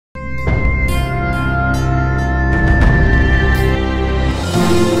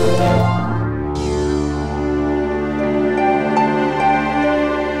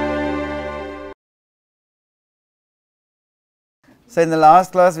So, in the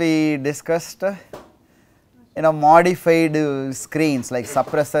last class we discussed modified screens like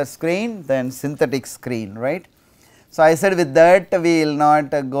suppressor screen, then synthetic screen, right. So, I said with that we will not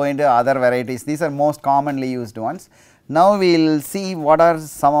go into other varieties, these are most commonly used ones. Now, we will see what are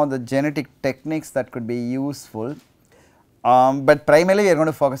some of the genetic techniques that could be useful, but primarily we are going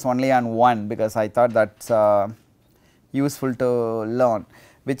to focus only on one because I thought that is useful to learn,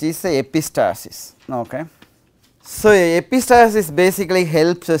 which is the epistasis. Okay. So, epistasis basically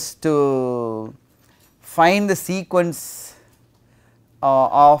helps us to find the sequence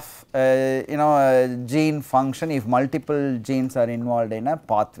of a gene function if multiple genes are involved in a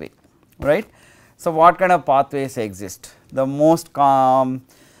pathway, right. So, what kind of pathways exist? The most well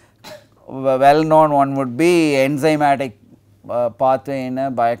known one would be enzymatic pathway in a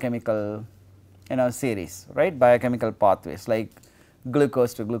biochemical series, right, biochemical pathways like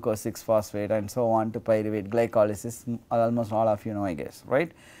glucose to glucose 6 phosphate and so on to pyruvate glycolysis, almost all of you know, I guess,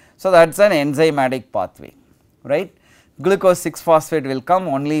 right. So, that is an enzymatic pathway, right. Glucose 6 phosphate will come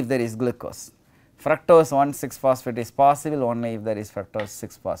only if there is glucose, fructose 1 6 phosphate is possible only if there is fructose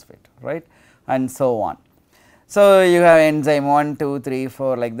 6 phosphate, right, and so on. So, you have enzyme 1, 2, 3,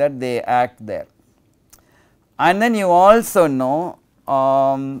 4 like that, they act there. And then you also know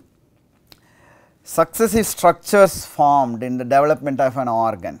successive structures formed in the development of an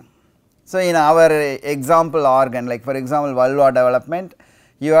organ. So, in our example organ, like for example vulva development,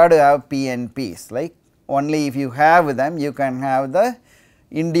 you have to have PNPs, like only if you have them you can have the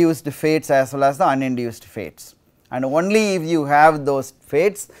induced fates as well as the uninduced fates, and only if you have those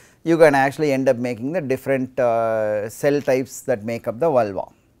fates you can actually end up making the different cell types that make up the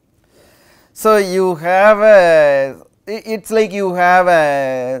vulva. So, you have a, it is like you have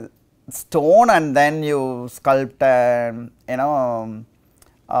a stone and then you sculpt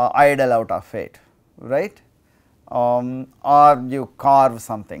idol out of it, right, or you carve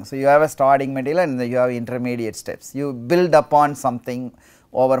something. So, you have a starting material and you have intermediate steps, you build upon something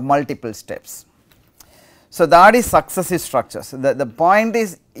over multiple steps. So, that is successive structures. The point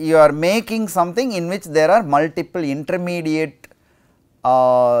is you are making something in which there are multiple intermediate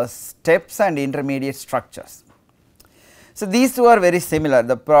steps and intermediate structures. So, these two are very similar,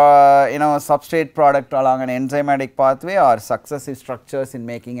 the substrate product along an enzymatic pathway or successive structures in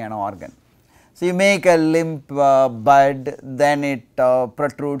making an organ. So, you make a limp bud, then it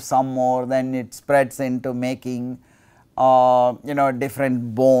protrudes some more, then it spreads into making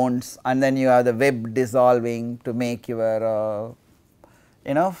different bones, and then you have the web dissolving to make your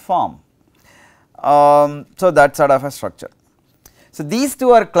form. So, that sort of a structure. So, these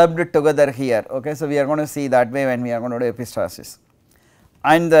two are clubbed together here, okay. So, we are going to see that way when we are going to do epistasis.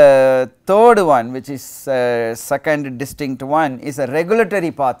 And the third one, which is second distinct one, is a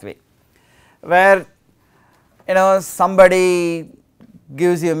regulatory pathway, where somebody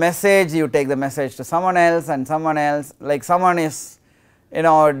gives you a message, you take the message to someone else, and someone else, like someone is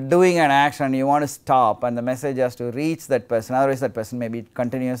doing an action, you want to stop and the message has to reach that person, otherwise that person may be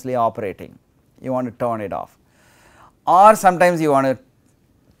continuously operating, you want to turn it off. Or sometimes you want to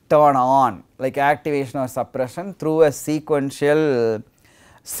turn on, like activation or suppression through a sequential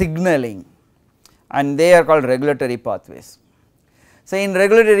signaling, and they are called regulatory pathways. So, in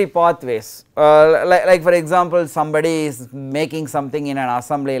regulatory pathways, like for example somebody is making something in an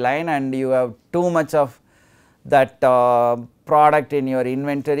assembly line and you have too much of that product in your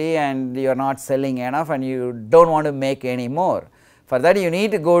inventory and you are not selling enough and you do not want to make any more. For that you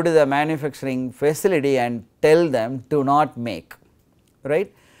need to go to the manufacturing facility and tell them to not make,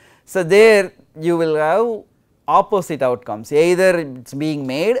 right. So, there you will have opposite outcomes, either it is being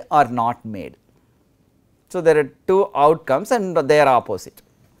made or not made. So, there are two outcomes and they are opposite.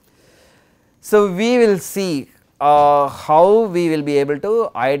 So, we will see how we will be able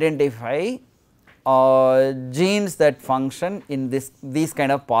to identify genes that function in these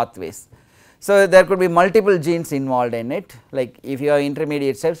kind of pathways. So, there could be multiple genes involved in it, like if you have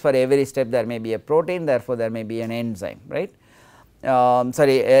intermediate steps, for every step there may be a protein, therefore, there may be an enzyme, right,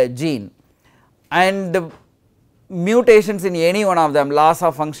 a gene, and mutations in any one of them, loss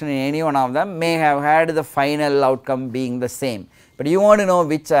of function in any one of them may have had the final outcome being the same, but you want to know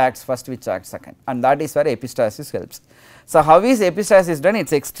which acts first, which acts second, and that is where epistasis helps. So, how is epistasis done? It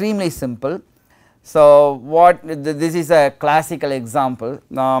is extremely simple. So, this is a classical example,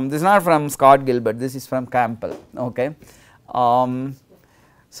 this is not from Scott Gilbert, this is from Campbell, okay.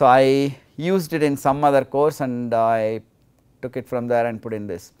 So, I used it in some other course and I took it from there and put in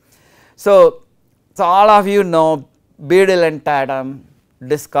this. So, all of you know Beadle and Tatum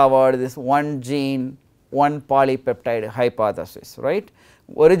discovered this one gene, one polypeptide hypothesis, right.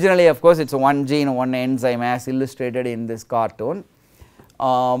 Originally of course, it is one gene, one enzyme as illustrated in this cartoon.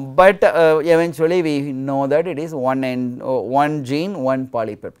 but eventually we know that it is one gene, one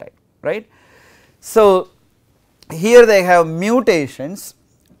polypeptide, right. So, here they have mutations.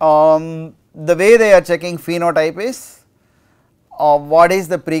 The way they are checking phenotype is what is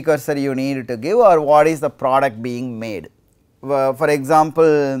the precursor you need to give, or what is the product being made. For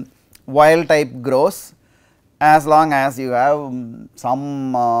example, wild type grows as long as you have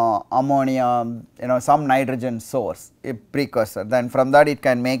some ammonia, some nitrogen source, a precursor, then from that it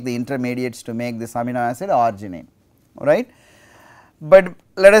can make the intermediates to make this amino acid arginine, right. But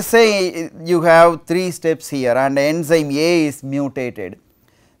let us say you have 3 steps here and enzyme A is mutated,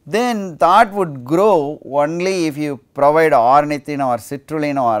 then that would grow only if you provide ornithine or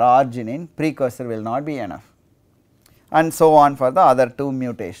citrulline or arginine, precursor will not be enough, and so on for the other 2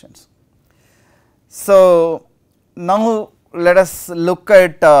 mutations. So, now let us look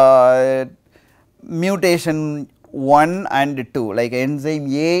at mutation 1 and 2, like enzyme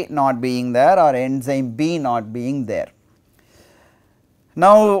A not being there or enzyme B not being there.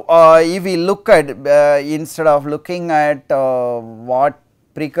 Now, if we look at instead of looking at what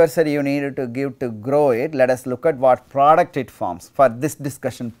precursor you need to give to grow it, let us look at what product it forms for this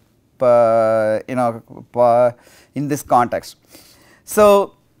discussion in this context.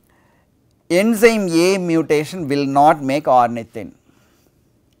 So, enzyme A mutation will not make ornithine,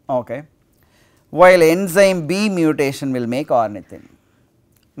 okay, while enzyme B mutation will make ornithine.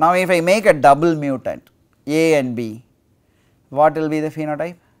 Now, if I make a double mutant A and B, what will be the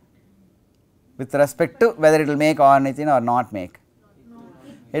phenotype with respect to whether it will make ornithine or not make?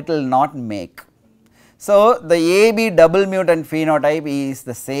 It will not make. So, the AB double mutant phenotype is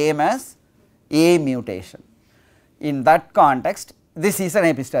the same as A mutation. In that context, this is an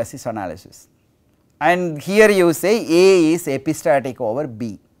epistasis analysis, and here you say A is epistatic over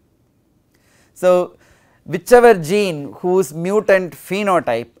B. So, whichever gene whose mutant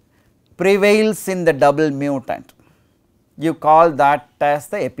phenotype prevails in the double mutant, you call that as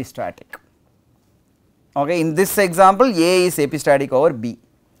the epistatic. Okay. In this example, A is epistatic over B.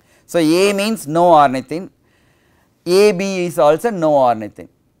 So, A means no ornithine, AB is also no ornithine.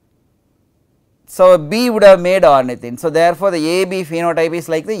 So, B would have made ornithine. So, therefore, the AB phenotype is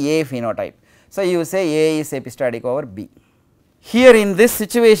like the A phenotype. So, you say A is epistatic over B. Here in this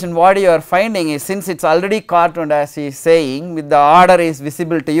situation, what you are finding is, since it is already cartooned as he is saying, with the order is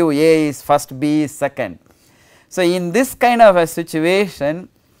visible to you, A is first, B is second. So, in this kind of a situation,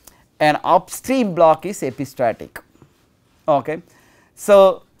 an upstream block is epistatic. Okay.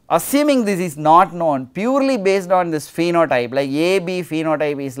 So, assuming this is not known, purely based on this phenotype, like AB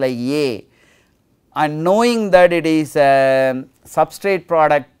phenotype is like A, and knowing that it is a substrate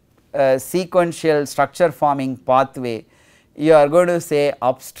product sequential structure forming pathway, you are going to say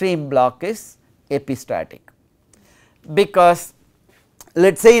upstream block is epistatic, because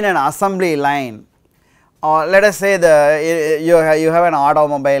let us say in an assembly line, or let us say you have an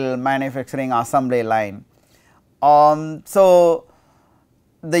automobile manufacturing assembly line. So,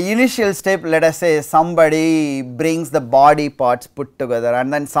 the initial step, let us say somebody brings the body parts put together,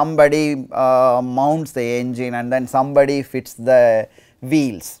 and then somebody mounts the engine, and then somebody fits the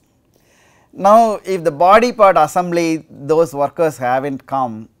wheels. Now, if the body part assembly, those workers have not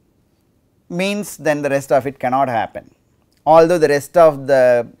come, means then the rest of it cannot happen. Although the rest of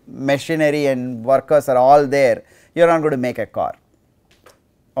the machinery and workers are all there, you are not going to make a car.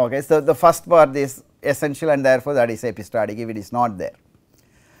 Okay. So, the first part is essential, and therefore, that is epistatic if it is not there.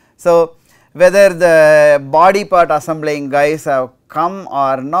 So, whether the body part assembling guys have come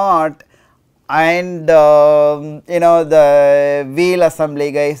or not, and the wheel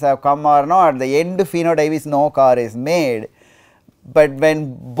assembly guys have come or not, the end phenotype is no car is made. But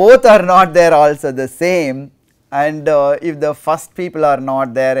when both are not there also the same, and if the first people are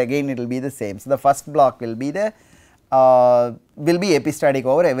not there, again it will be the same. So, the first block will be the epistatic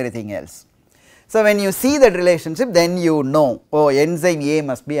over everything else. So, when you see that relationship, then you know, oh, enzyme A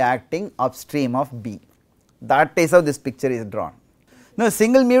must be acting upstream of B. That is how this picture is drawn. Now,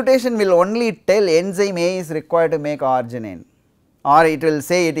 single mutation will only tell enzyme A is required to make arginine, or it will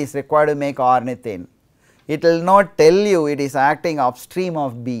say it is required to make ornithine. It will not tell you it is acting upstream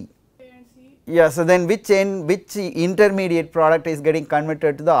of B. Yeah, so then which intermediate product is getting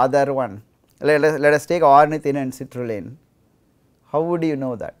converted to the other one? Let us take ornithine and citrulline. How would you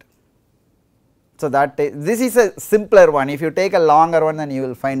know that? So, that this is a simpler one. If you take a longer one, then you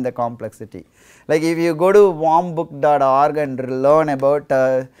will find the complexity. Like if you go to warmbook.org and learn about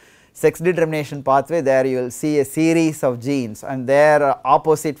sex determination pathway, there you will see a series of genes and their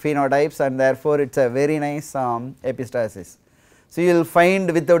opposite phenotypes, and therefore, it is a very nice epistasis. So, you will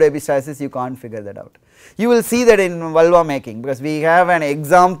find without epistasis you can't figure that out. You will see that in vulva making, because we have an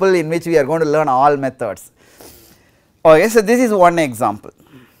example in which we are going to learn all methods. Okay, so this is one example,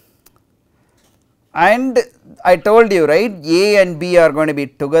 and I told you, right, A and B are going to be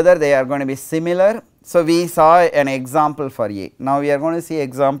together, they are going to be similar. So, we saw an example for A. Now, we are going to see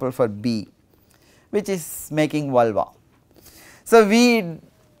example for B, which is making vulva. So, we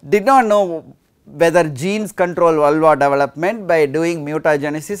did not know whether genes control vulva development. By doing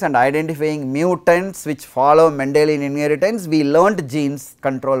mutagenesis and identifying mutants which follow Mendelian inheritance, we learnt genes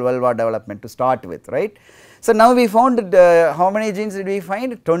control vulva development to start with, right. So, now we found how many genes did we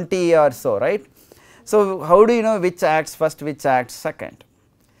find? 20 or so, right. So, how do you know which acts first, which acts second?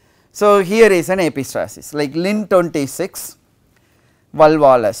 So, here is an epistasis like Lin26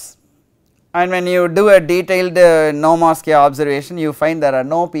 vulvaless, and when you do a detailed no-mosaic observation, you find there are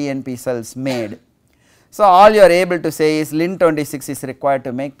no PNP cells made. So, all you are able to say is Lin26 is required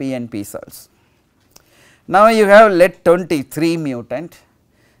to make PNP cells. Now, you have Let23 mutant.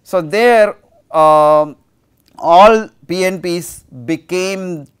 So, there all PNPs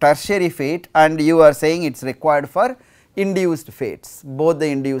became tertiary fate, and you are saying it is required for induced fates, both the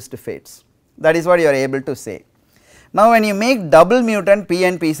induced fates, that is what you are able to say. Now, when you make double mutant,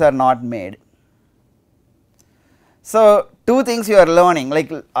 PNPs are not made. So, two things you are learning,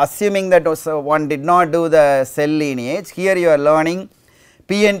 like assuming that one did not do the cell lineage, here you are learning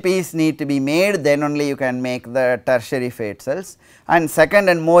PNPs need to be made, then only you can make the tertiary fate cells. And second,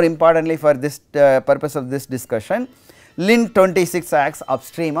 and more importantly for this purpose of this discussion, Lin26 acts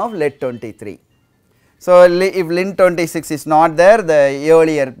upstream of Let23. So, if Lin26 is not there, the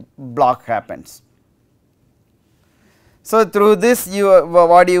earlier block happens. So, through this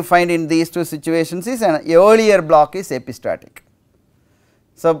what you find in these two situations is an earlier block is epistatic.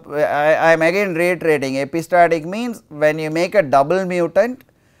 So, I am again reiterating, epistatic means when you make a double mutant,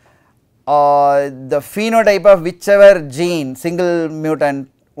 the phenotype of whichever gene, single mutant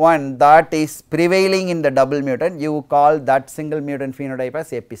one, that is prevailing in the double mutant, you call that single mutant phenotype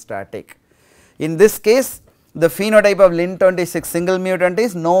as epistatic. In this case, the phenotype of Lin26 single mutant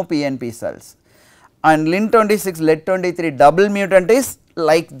is no PNP cells, and Lin26 Let23 double mutant is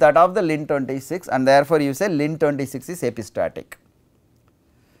like that of the Lin26, and therefore, you say Lin26 is epistatic.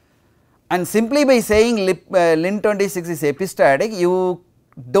 And simply by saying Lin26 is epistatic, you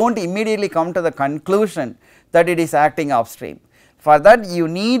do not immediately come to the conclusion that it is acting upstream. For that, you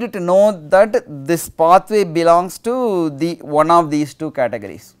need to know that this pathway belongs to the one of these two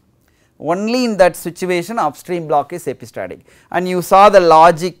categories. Only in that situation upstream block is epistatic, and you saw the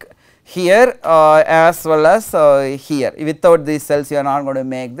logic here as well as here. Without these cells you are not going to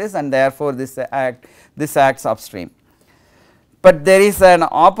make this, and therefore, this acts upstream. But there is an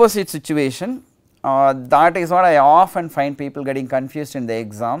opposite situation, that is what I often find people getting confused in the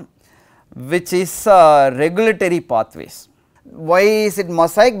exam, which is regulatory pathways. Why is it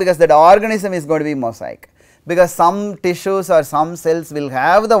mosaic? Because that organism is going to be mosaic, because some tissues or some cells will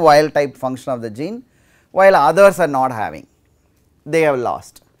have the wild type function of the gene, while others are not having, they have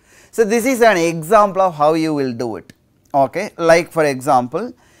lost. So, this is an example of how you will do it, okay. Like for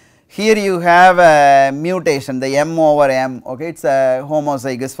example, here you have a mutation, the M over M, okay, it is a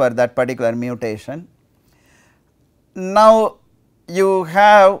homozygous for that particular mutation. Now, you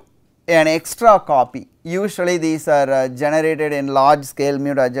have an extra copy, usually these are generated in large scale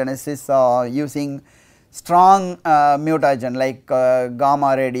mutagenesis using strong mutagen like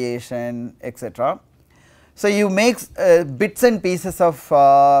gamma radiation, etc. So, you make bits and pieces of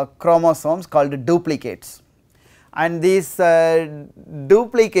chromosomes called duplicates, and these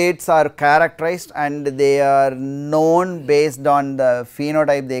duplicates are characterized and they are known based on the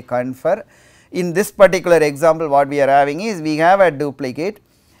phenotype they confer. In this particular example, what we are having is we have a duplicate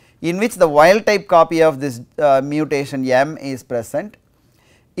in which the wild type copy of this mutation M is present.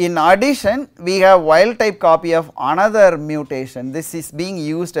 In addition, we have wild type copy of another mutation, this is being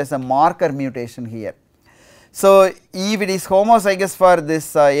used as a marker mutation here. So, if it is homozygous for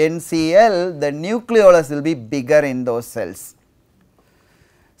this NCL, the nucleolus will be bigger in those cells.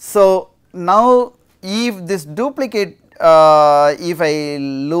 So, now if this duplicate if I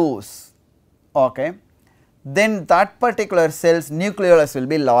lose, okay, then that particular cell's nucleolus will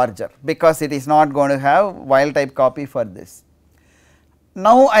be larger, because it is not going to have wild type copy for this.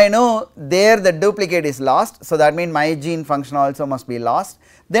 Now, I know there the duplicate is lost, so that means my gene function also must be lost.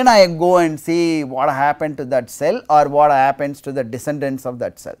 Then I go and see what happened to that cell or what happens to the descendants of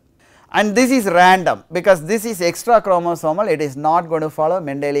that cell. And this is random, because this is extra chromosomal, it is not going to follow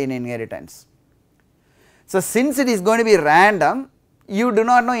Mendelian inheritance. So, since it is going to be random, you do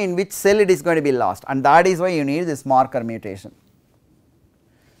not know in which cell it is going to be lost, and that is why you need this marker mutation.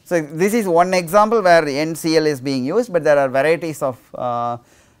 So, this is one example where NCL is being used, but there are varieties of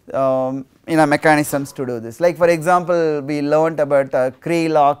mechanisms to do this. Like for example, we learnt about Cree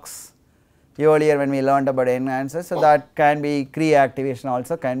locks earlier when we learnt about enhancers. So, that can be Cree activation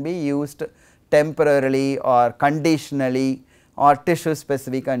also can be used temporarily or conditionally or tissue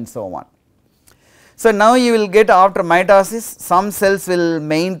specific and so on. So, now you will get after mitosis some cells will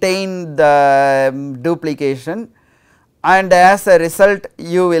maintain the duplication, and as a result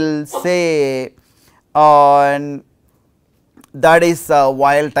you will say that is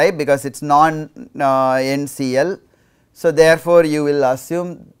wild type because it is non NCL. So, therefore, you will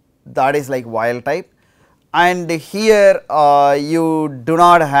assume that is like wild type, and here you do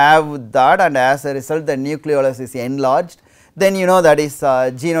not have that, and as a result the nucleolus is enlarged, then you know that is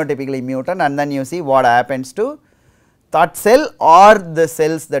genotypically mutant, and then you see what happens to that cell or the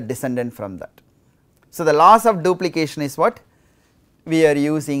cells that descended from that. So, the loss of duplication is what we are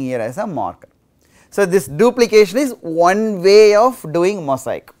using here as a marker. So, this duplication is one way of doing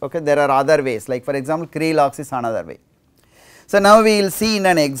mosaic. Okay. There are other ways, like for example, Cree locks is another way. So, now we will see in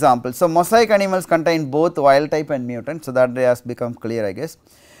an example. So, mosaic animals contain both wild type and mutant. So, that has become clear, I guess.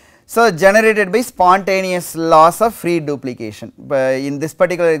 So, generated by spontaneous loss of free duplication, in this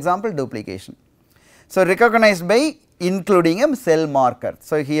particular example duplication. So, recognized by including a cell marker.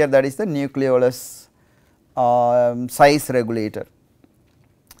 So, here that is the nucleolus size regulator.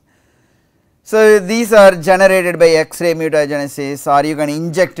 So, these are generated by X-ray mutagenesis, or you can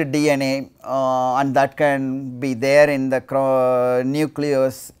inject DNA and that can be there in the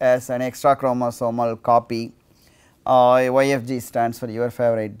nucleus as an extra chromosomal copy. YFG stands for your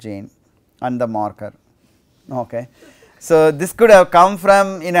favorite gene and the marker. Okay. So, this could have come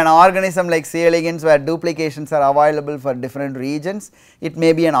from in an organism like C. elegans where duplications are available for different regions. It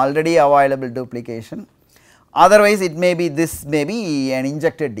may be an already available duplication, otherwise it may be this may be an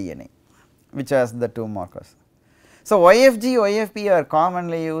injected DNA which has the two markers. So, YFG, YFP are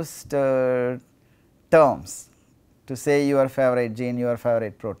commonly used terms to say your favorite gene, your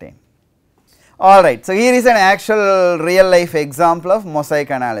favorite protein. Alright, so here is an actual real life example of mosaic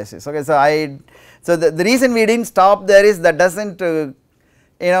analysis. Okay, so the reason we did not stop there is that does not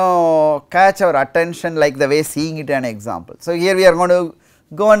catch our attention like the way seeing it an example. So, here we are going to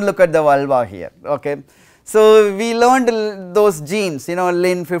go and look at the vulva here. Okay. So, we learned those genes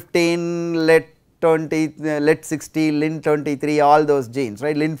lin 15, let 20, let 60, lin 23, all those genes,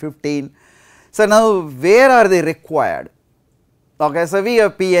 right, lin 15. So, now where are they required? Okay, so, we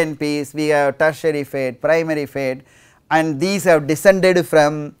have PNPs, we have tertiary fate, primary fate, and these have descended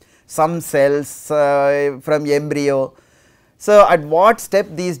from some cells from embryo. So, at what step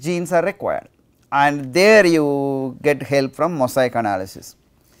these genes are required, and there you get help from mosaic analysis.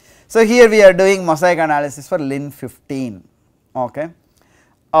 So, here we are doing mosaic analysis for lin 15. Okay.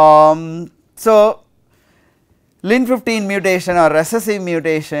 So, lin 15 mutation or recessive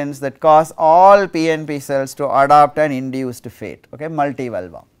mutations that cause all PNP cells to adopt an induced fate, okay,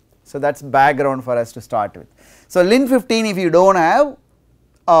 multivulva. So, that is background for us to start with. So, lin 15 if you do not have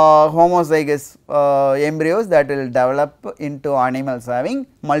homozygous embryos, that will develop into animals having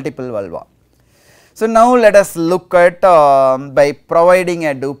multiple vulva. So, now let us look at by providing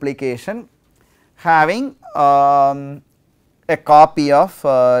a duplication having a copy of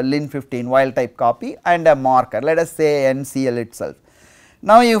lin 15 wild type copy and a marker, let us say NCL itself.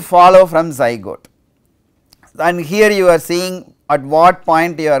 Now, you follow from zygote, and here you are seeing at what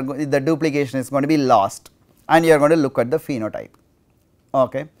point the duplication is going to be lost, and you are going to look at the phenotype.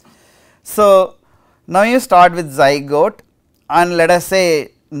 Okay. So, now you start with zygote, and let us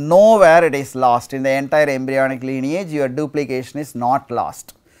say nowhere it is lost in the entire embryonic lineage, your duplication is not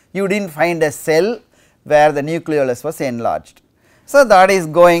lost. You did not find a cell where the nucleolus was enlarged. So, that is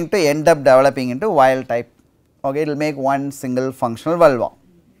going to end up developing into wild type. Okay, it will make one single functional vulva.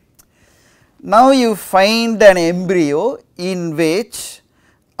 Now, you find an embryo in which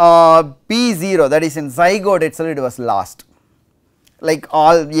P0, that is in zygote itself, it was lost, like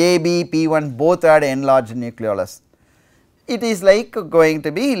all A, B, P1 both had enlarged nucleolus. It is like going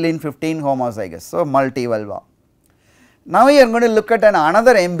to be lin 15 homozygous, so multivulva. Now, you are going to look at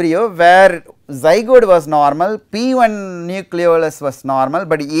another embryo where zygote was normal, P1 nucleolus was normal,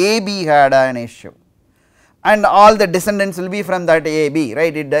 but AB had an issue, and all the descendants will be from that AB,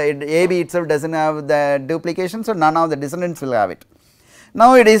 right. AB itself does not have the duplication, so none of the descendants will have it.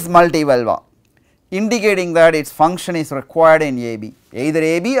 Now, it is multivulva, indicating that its function is required in AB, either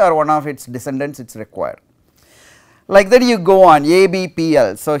AB or one of its descendants it is required. Like that you go on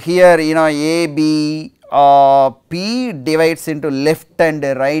ABPL. So, here AB P divides into left and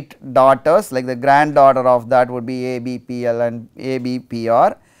right daughters, like the granddaughter of that would be ABPL and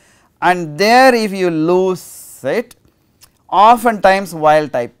ABPR, and there if you lose it, oftentimes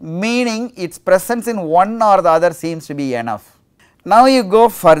wild type, meaning its presence in one or the other seems to be enough. Now you go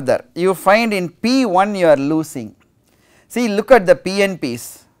further, you find in P1 you are losing. See, look at the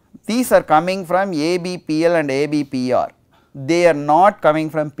PNPs, these are coming from ABPL and ABPR, they are not coming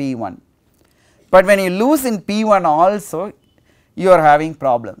from P1. But when you lose in P1 also, you are having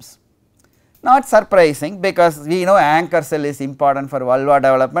problems. Not surprising, because we know anchor cell is important for vulva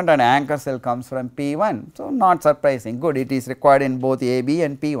development and anchor cell comes from P1. So, not surprising, good, it is required in both AB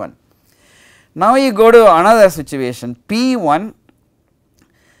and P1. Now you go to another situation, P1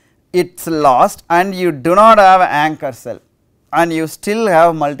 it is lost and you do not have anchor cell and you still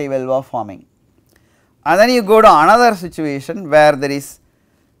have multivulva forming. And then you go to another situation where there is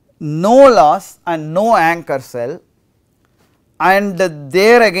no loss and no anchor cell, and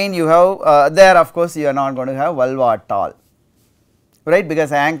there again you have there of course you are not going to have vulva at all, right,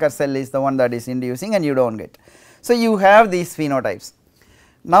 because anchor cell is the one that is inducing and you do not get. So, you have these phenotypes.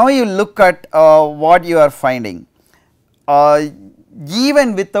 Now you look at what you are finding,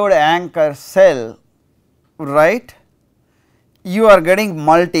 even without anchor cell, right, you are getting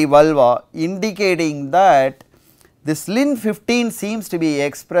multivulva, indicating that this Lin15 seems to be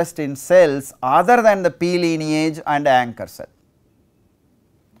expressed in cells other than the P lineage and anchor cell.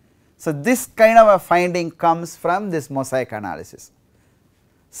 So, this kind of a finding comes from this mosaic analysis.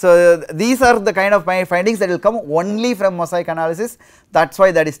 So, these are the kind of findings that will come only from mosaic analysis, that is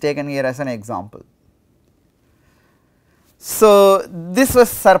why that is taken here as an example. So, this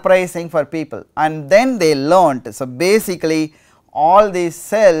was surprising for people and then they learnt. So, basically all these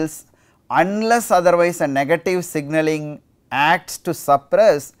cells, unless otherwise a negative signaling acts to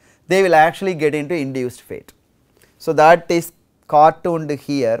suppress, they will actually get into induced fate. So, that is cartooned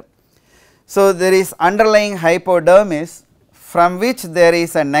here. So, there is underlying hypodermis from which there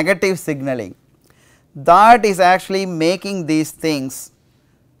is a negative signaling, that is actually making these things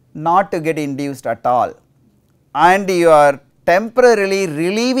not to get induced at all, and you are temporarily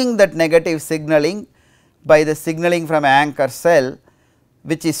relieving that negative signaling by the signaling from anchor cell,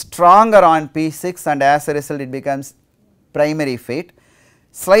 which is stronger on P6, and as a result it becomes primary fate,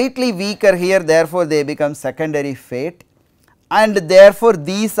 slightly weaker here, therefore they become secondary fate, and therefore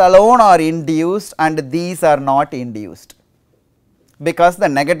these alone are induced and these are not induced, because the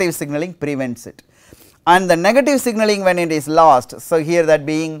negative signaling prevents it. And the negative signaling when it is lost, so here that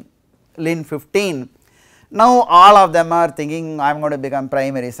being Lin15, now all of them are thinking I am going to become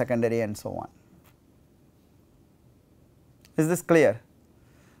primary, secondary and so on. Is this clear?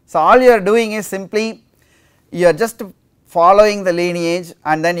 So, all you are doing is simply you are just following the lineage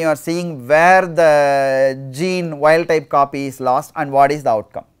and then you are seeing where the gene wild type copy is lost and what is the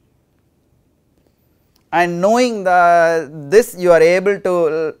outcome. And knowing this, you are able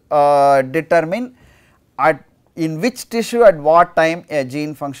to determine at in which tissue at what time a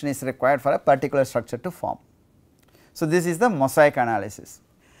gene function is required for a particular structure to form. So, this is the mosaic analysis.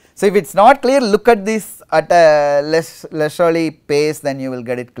 So, if it is not clear, look at this at a less leisurely pace, then you will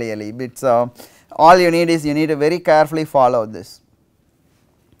get it clearly. It is all you need is you need to very carefully follow this.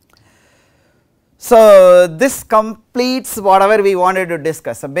 So, this completes whatever we wanted to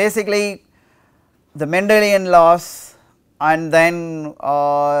discuss. So, basically the Mendelian laws and then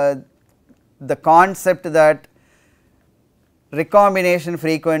the concept that recombination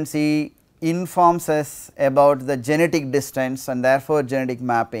frequency informs us about the genetic distance and therefore genetic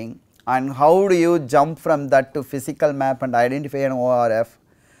mapping, and how do you jump from that to physical map and identify an ORF,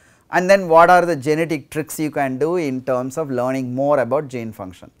 and then what are the genetic tricks you can do in terms of learning more about gene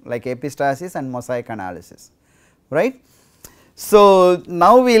function like epistasis and mosaic analysis, right. So,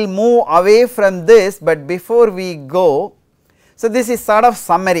 now we will move away from this, but before we go, so this is sort of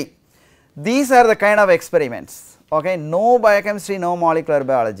summary. These are the kind of experiments, okay, no biochemistry, no molecular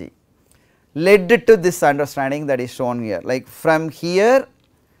biology led to this understanding that is shown here. Like from here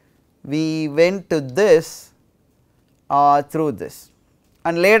we went to this through this,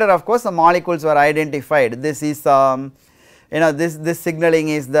 and later of course the molecules were identified. This is this signaling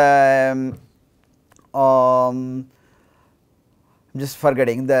is the just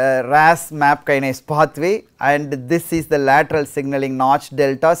forgetting the RAS MAP kinase pathway, and this is the lateral signaling notch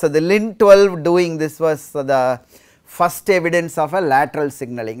delta. So, the Lin12 doing this was the first evidence of a lateral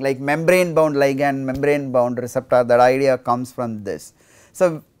signaling, like membrane bound ligand, membrane bound receptor, that idea comes from this.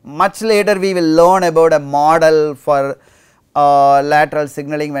 So, much later we will learn about a model for lateral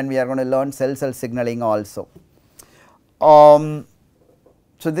signaling when we are going to learn cell signaling also.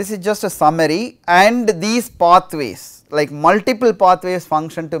 So, this is just a summary, and these pathways, like multiple pathways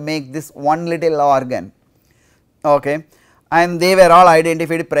function to make this one little organ, okay, and they were all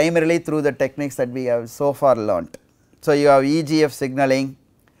identified primarily through the techniques that we have so far learnt. So, you have EGF signaling,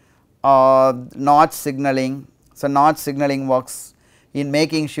 notch signaling. So, notch signaling works in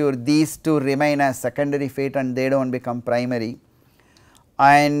making sure these two remain as secondary fate and they do not become primary,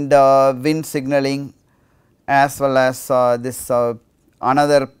 and wind signaling as well as this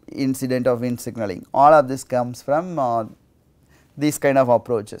another incident of wind signaling. All of this comes from these kind of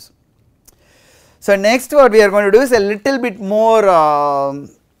approaches. So, next what we are going to do is a little bit more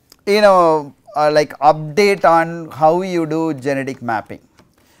like update on how you do genetic mapping.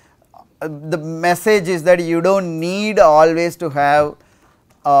 The message is that you do not need always to have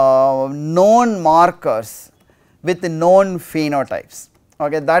known markers with known phenotypes.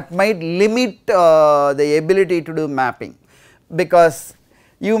 Okay, that might limit the ability to do mapping, because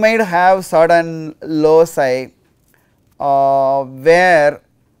you might have certain loci where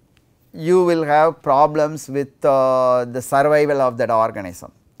you will have problems with the survival of that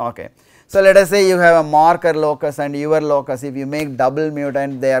organism. Okay. So, let us say you have a marker locus and your locus, if you make double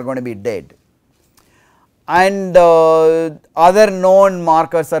mutant, they are going to be dead, and other known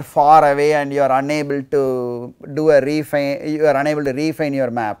markers are far away and you are unable to do a refine, you are unable to refine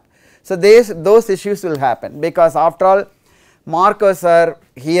your map. So, those issues will happen, because after all markers are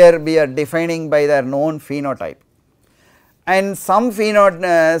here we are defining by their known phenotype, and some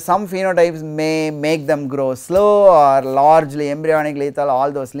phenotypes may make them grow slow or largely embryonic lethal,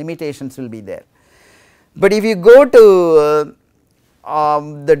 all those limitations will be there. But if you go to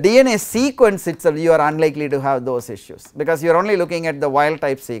the DNA sequence itself, you are unlikely to have those issues, because you are only looking at the wild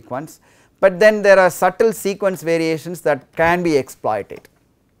type sequence, but then there are subtle sequence variations that can be exploited.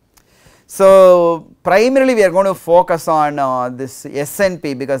 So, primarily we are going to focus on this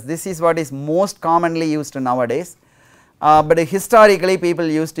SNP, because this is what is most commonly used nowadays. But historically people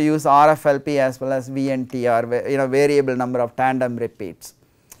used to use RFLP as well as VNT, or variable number of tandem repeats.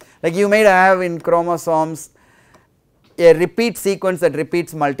 Like you might have in chromosomes a repeat sequence that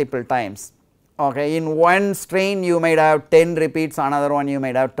repeats multiple times. Okay. In one strain you might have 10 repeats, another one you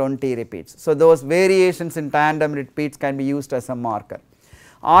might have 20 repeats. So, those variations in tandem repeats can be used as a marker.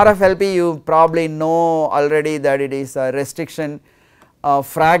 RFLP, you probably know already that it is a restriction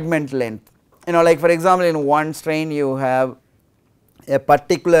fragment length. Like for example, in one strain you have a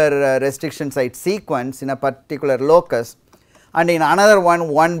particular restriction site sequence in a particular locus, and in another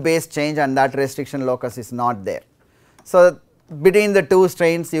one base change and that restriction locus is not there. So, between the two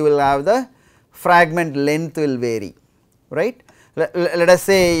strains you will have the fragment length will vary, right. Let us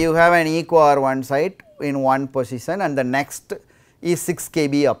say you have an EcoR1 site in one position and the next is 6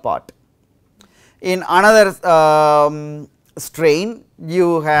 kb apart. In another strain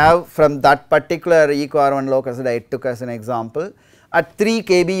you have from that particular EcoR1 locus that I took as an example, at 3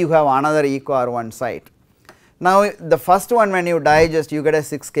 kb you have another EcoR1 site. Now, the first one when you digest you get a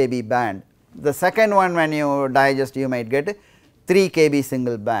 6 kb band, the second one when you digest you might get 3 kb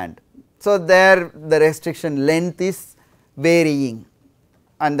single band. So, there the restriction length is varying,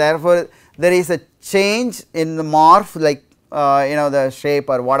 and therefore, there is a change in the morph, like the shape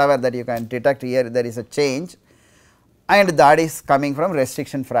or whatever that you can detect here, there is a change, and that is coming from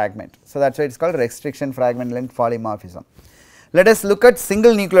restriction fragment. So, that is why it is called restriction fragment length polymorphism. Let us look at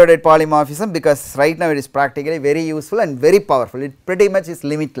single nucleotide polymorphism, because right now it is practically very useful and very powerful, it pretty much is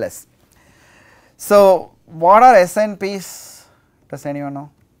limitless. So, what are SNPs? Does anyone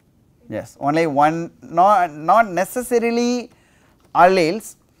know? Yes, only one, not necessarily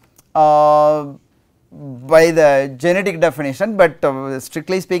alleles by the genetic definition, but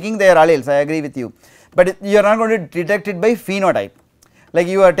strictly speaking they are alleles, I agree with you, but you are not going to detect it by phenotype. Like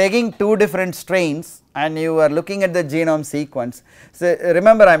you are taking two different strains and you are looking at the genome sequence. So,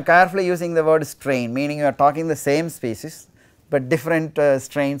 remember I am carefully using the word strain, meaning you are talking the same species, but different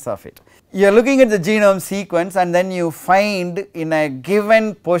strains of it. You are looking at the genome sequence and then you find in a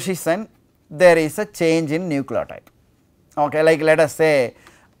given position there is a change in nucleotide. Okay, like let us say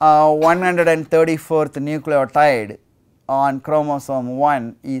 134th nucleotide on chromosome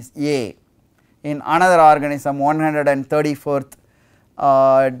 1 is A, in another organism 134th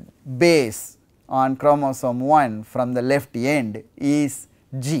base on chromosome 1 from the left end is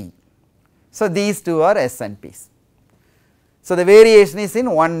G. So, these two are SNPs. So, the variation is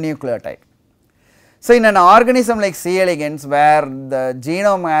in one nucleotide. So, in an organism like C. elegans where the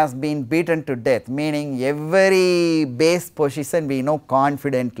genome has been beaten to death, meaning every base position we know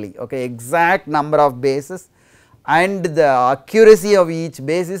confidently, okay, exact number of bases and the accuracy of each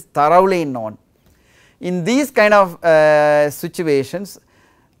base is thoroughly known. In these kind of situations,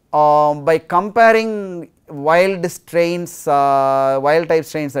 by comparing wild strains, wild type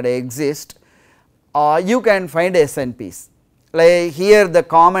strains that exist, you can find SNPs. like here the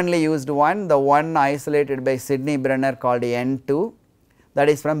commonly used one, the one isolated by Sidney Brenner called N2, that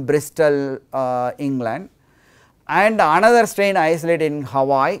is from Bristol, England, and another strain isolated in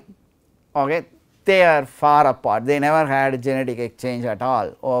Hawaii. Okay, they are far apart, they never had genetic exchange at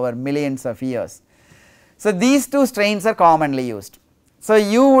all over millions of years. So, these two strains are commonly used. So,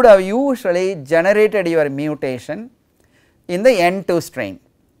 you would have usually generated your mutation in the N2 strain.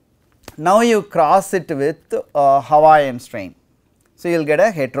 Now, you cross it with Hawaiian strain. So, you will get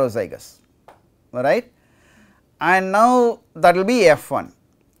a heterozygous, right, and now that will be F1.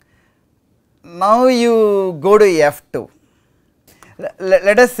 Now, you go to F2.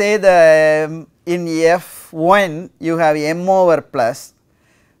 Let us say the in F1 you have M over plus.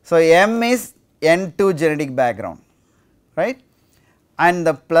 So, M is N2 genetic background, right, and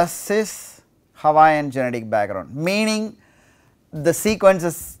the plus is Hawaiian genetic background, meaning the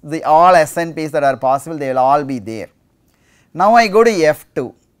sequences, the all SNPs that are possible, they will all be there. Now, I go to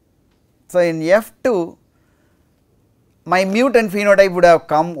F2. So, in F2 my mutant phenotype would have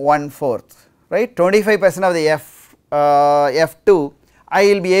come 1/4, right, 25% of the F2 I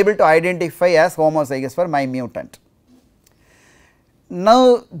will be able to identify as homozygous for my mutant.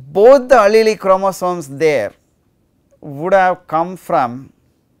 Now, both the allelic chromosomes there would have come from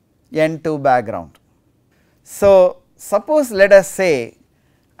N2 background. So, suppose let us say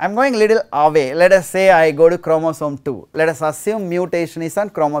I am going little away, let us say I go to chromosome 2, let us assume mutation is on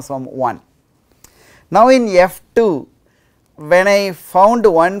chromosome 1. Now, in F2 when I found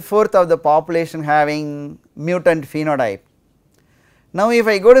 1/4 of the population having mutant phenotype, now if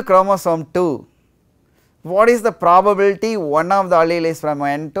I go to chromosome 2, what is the probability one of the allele is from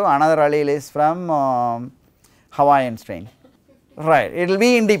N2, another allele is from Hawaiian strain, right, it will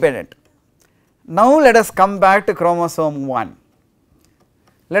be independent. Now, let us come back to chromosome 1,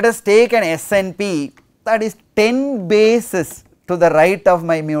 let us take an SNP that is 10 bases to the right of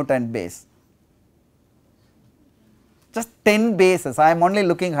my mutant base, just 10 bases, I am only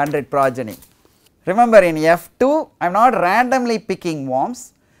looking 100 progeny. Remember, in F2 I am not randomly picking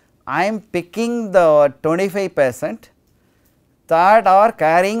worms, I am picking the 25% that are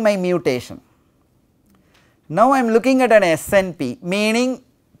carrying my mutation. Now, I am looking at an SNP, meaning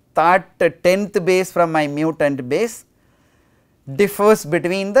that 10th base from my mutant base differs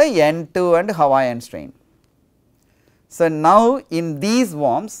between the N2 and Hawaiian strain. So, now in these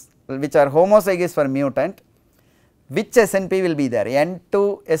worms which are homozygous for mutant, which SNP will be there,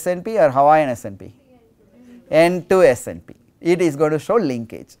 N2 SNP or Hawaiian SNP? N2 SNP, it is going to show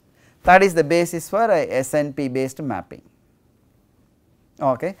linkage, that is the basis for a SNP based mapping.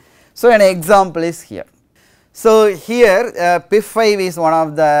 Okay. So, an example is here. So, here PIF5 is one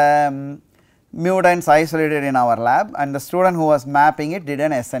of the mutants isolated in our lab, and the student who was mapping it did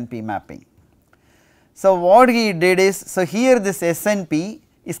an SNP mapping. So, what he did is, so here this SNP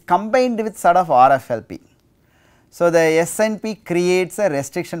is combined with sort of RFLP. So, the SNP creates a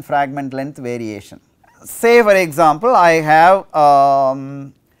restriction fragment length variation. Say for example, I have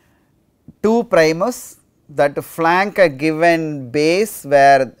 2 primers that flank a given base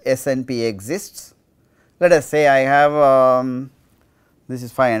where SNP exists. Let us say I have this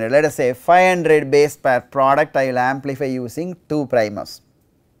is 500, let us say 500 base pair product I will amplify using 2 primers,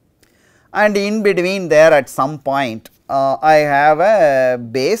 and in between there at some point I have a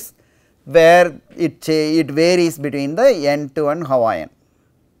base where it varies between the N2 and Hawaiian.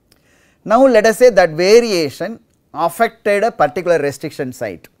 Now, let us say that variation affected a particular restriction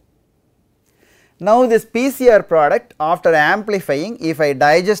site. Now, this PCR product after amplifying, if I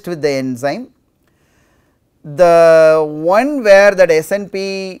digest with the enzyme, the one where that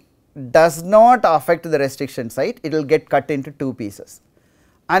SNP does not affect the restriction site, it will get cut into 2 pieces,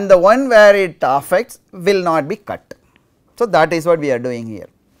 and the one where it affects will not be cut. So, that is what we are doing here.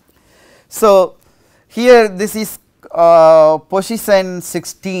 So, here this is position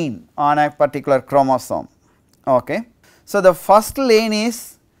 16 on a particular chromosome. Okay. So, the first lane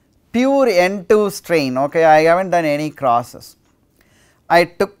is pure N2 strain, okay, I have not done any crosses. I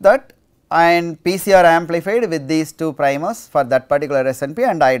took that and PCR amplified with these 2 primers for that particular SNP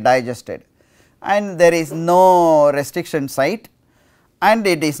and I digested, and there is no restriction site and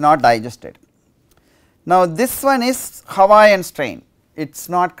it is not digested. Now, this one is Hawaiian strain, it is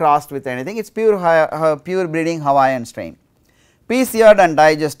not crossed with anything, it is pure breeding Hawaiian strain. PCR'd and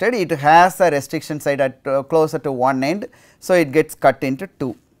digested, it has a restriction site at closer to one end, so it gets cut into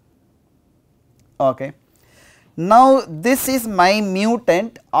 2. Okay. Now, this is my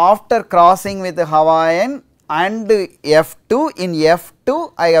mutant after crossing with the Hawaiian and F2. In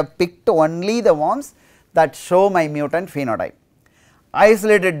F2 I have picked only the worms that show my mutant phenotype.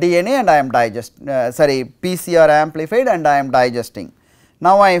 isolated DNA and I am PCR amplified and I am digesting.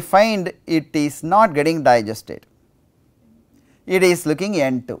 Now I find it is not getting digested, it is looking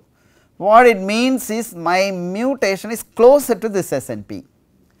N2. What it means is my mutation is closer to this SNP.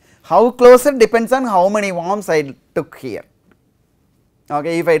 How closer depends on how many worms I took here.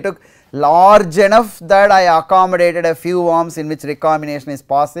 Okay, if I took large enough that I accommodated a few worms in which recombination is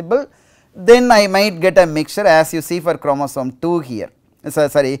possible, then I might get a mixture, as you see for chromosome 2 here,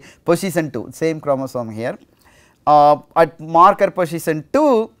 position 2, same chromosome here. At marker position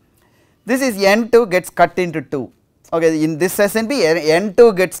 2, this is N2 gets cut into 2. Okay, in this SNP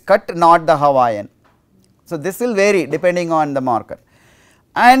N2 gets cut, not the Hawaiian. So this will vary depending on the marker.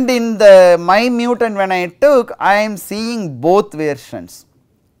 And in the my mutant when I took, I am seeing both versions.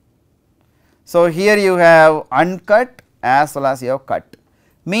 So here you have uncut as well as you have cut,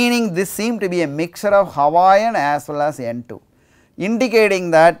 meaning this seemed to be a mixture of Hawaiian as well as N2,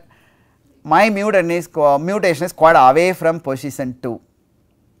 indicating that my mutation is quite away from position 2.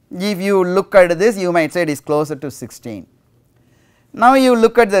 If you look at this, you might say it is closer to 16. Now you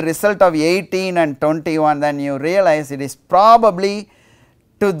look at the result of 18 and 21, then you realize it is probably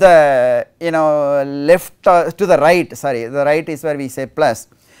to the left to the right, sorry, the right is where we say plus,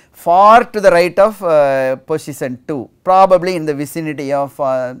 far to the right of position 2, probably in the vicinity of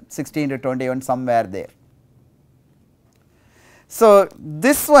 16 to 21, somewhere there. So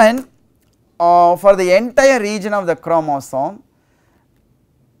this one for the entire region of the chromosome,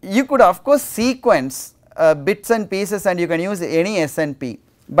 you could of course sequence bits and pieces and you can use any SNP,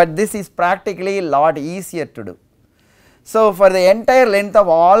 but this is practically a lot easier to do. So for the entire length of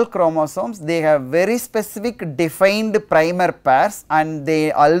all chromosomes, they have very specific defined primer pairs and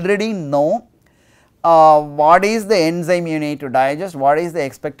they already know what is the enzyme you need to digest, what is the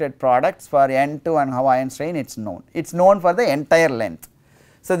expected products for N2 and Hawaiian strain, it is known. It is known for the entire length.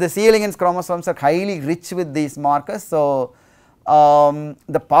 So the C. elegans chromosomes are highly rich with these markers. So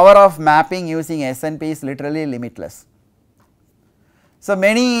the power of mapping using SNP is literally limitless. So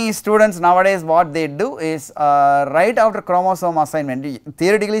many students nowadays what they do is right after chromosome assignment,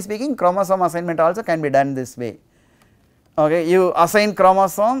 theoretically speaking chromosome assignment also can be done this way. Okay, you assign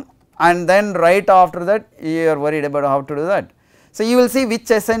chromosome and then right after that you are worried about how to do that. So you will see which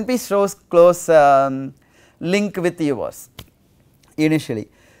SNP shows close link with yours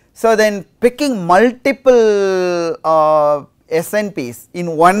initially. So then picking multiple SNPs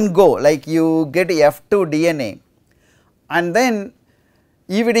in one go, like you get F2 DNA and then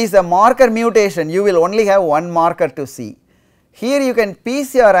if it is a marker mutation, you will only have one marker to see. Here you can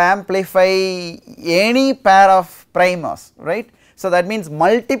PCR amplify any pair of primers, right. So that means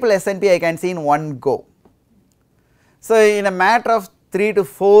multiple SNP I can see in one go. So in a matter of 3 to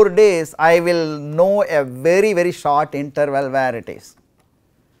 4 days, I will know a very, very short interval where it is.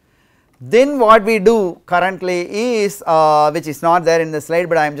 Then what we do currently is, which is not there in the slide,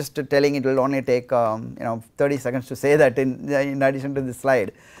 but I am just telling it will only take 30 seconds to say that in addition to this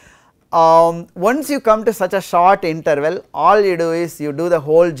slide. Once you come to such a short interval, all you do is you do the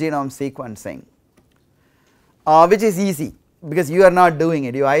whole genome sequencing, which is easy because you are not doing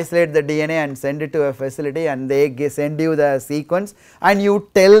it. You isolate the DNA and send it to a facility and they send you the sequence and you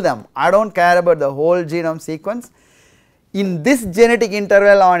tell them, I do not care about the whole genome sequence. In this genetic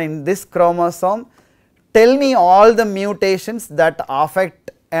interval or in this chromosome, tell me all the mutations that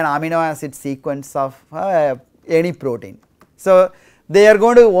affect an amino acid sequence of any protein. So they are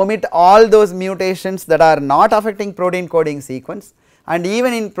going to omit all those mutations that are not affecting protein coding sequence, and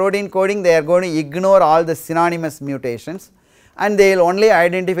even in protein coding they are going to ignore all the synonymous mutations and they will only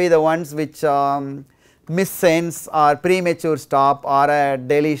identify the ones which missense or premature stop or a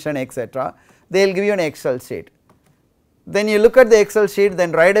deletion, etc. They will give you an Excel sheet. Then you look at the Excel sheet,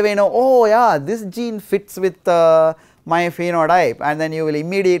 then right away know, oh yeah, this gene fits with my phenotype, and then you will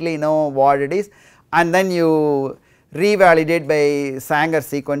immediately know what it is, and then you revalidate by Sanger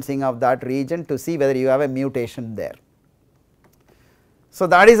sequencing of that region to see whether you have a mutation there. So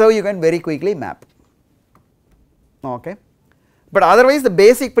that is how you can very quickly map. Okay. But otherwise the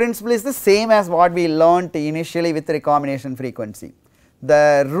basic principle is the same as what we learnt initially with recombination frequency.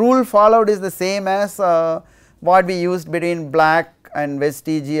 The rule followed is the same as what we used between black and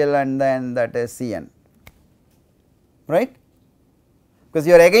vestigial and then that is CN, right, because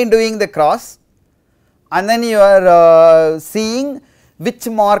you are again doing the cross and then you are seeing which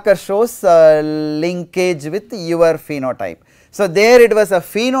marker shows linkage with your phenotype. So there it was a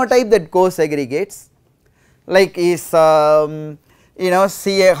phenotype that co-segregates, like is how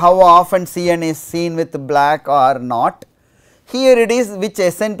often CN is seen with black or not. Here it is which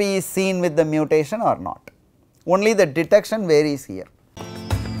SNP is seen with the mutation or not. Only the detection varies here.